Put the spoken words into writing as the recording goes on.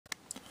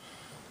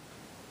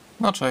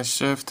No cześć,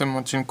 w tym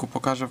odcinku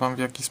pokażę Wam, w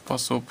jaki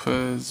sposób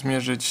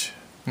zmierzyć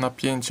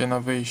napięcie na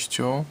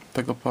wyjściu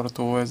tego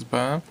portu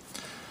USB.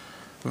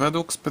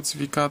 Według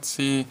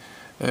specyfikacji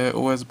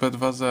USB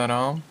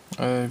 2.0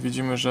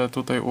 widzimy, że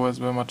tutaj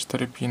USB ma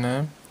 4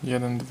 piny,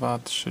 1, 2,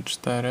 3,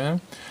 4,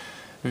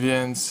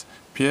 więc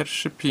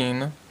pierwszy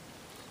pin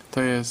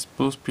to jest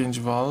plus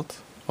 5V,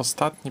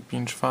 ostatni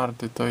pin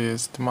czwarty to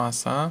jest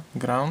masa,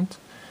 ground,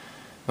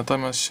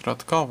 natomiast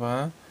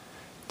środkowe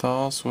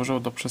to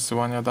służą do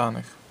przesyłania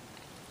danych.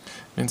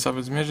 Więc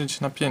aby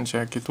zmierzyć napięcie,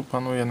 jakie tu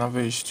panuje na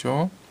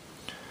wyjściu,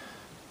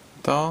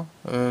 to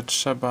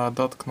trzeba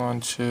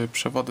dotknąć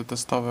przewody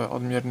testowe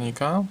od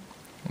miernika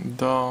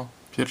do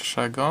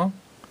pierwszego,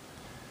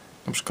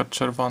 na przykład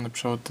czerwony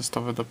przewód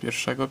testowy do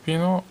pierwszego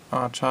pinu,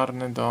 a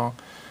czarny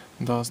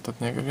do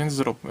ostatniego, więc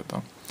zróbmy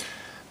to.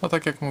 No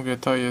tak jak mówię,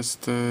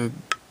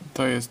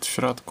 to jest w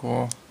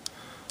środku,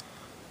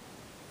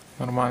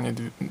 normalnie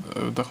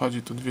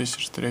dochodzi tu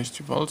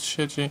 240V z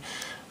sieci,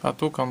 a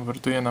tu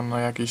konwertuje nam na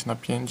jakieś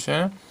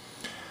napięcie.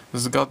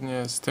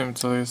 Zgodnie z tym,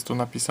 co jest tu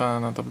napisane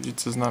na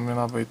tablicy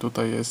znamionowej,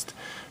 tutaj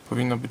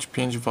powinno być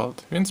 5V,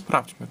 więc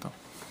sprawdźmy to.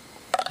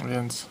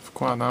 Więc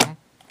wkładam.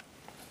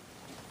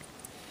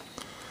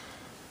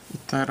 I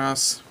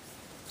teraz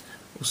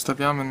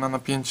ustawiamy na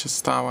napięcie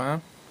stałe.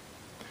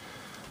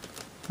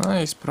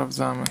 No i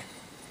sprawdzamy.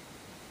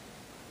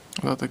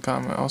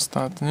 Dotykamy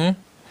ostatni.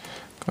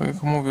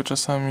 Jak mówię,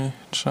 czasami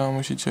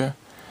musicie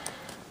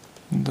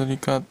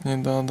delikatnie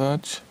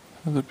dodać.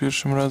 Za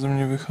pierwszym razem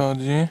nie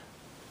wychodzi.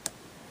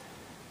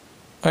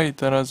 A i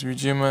teraz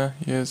widzimy,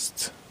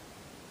 jest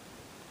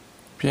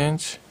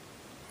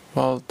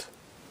 5V.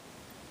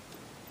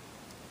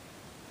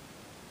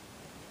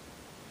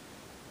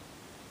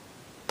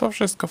 To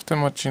wszystko w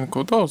tym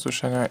odcinku. Do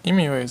usłyszenia i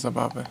miłej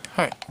zabawy.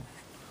 Hej!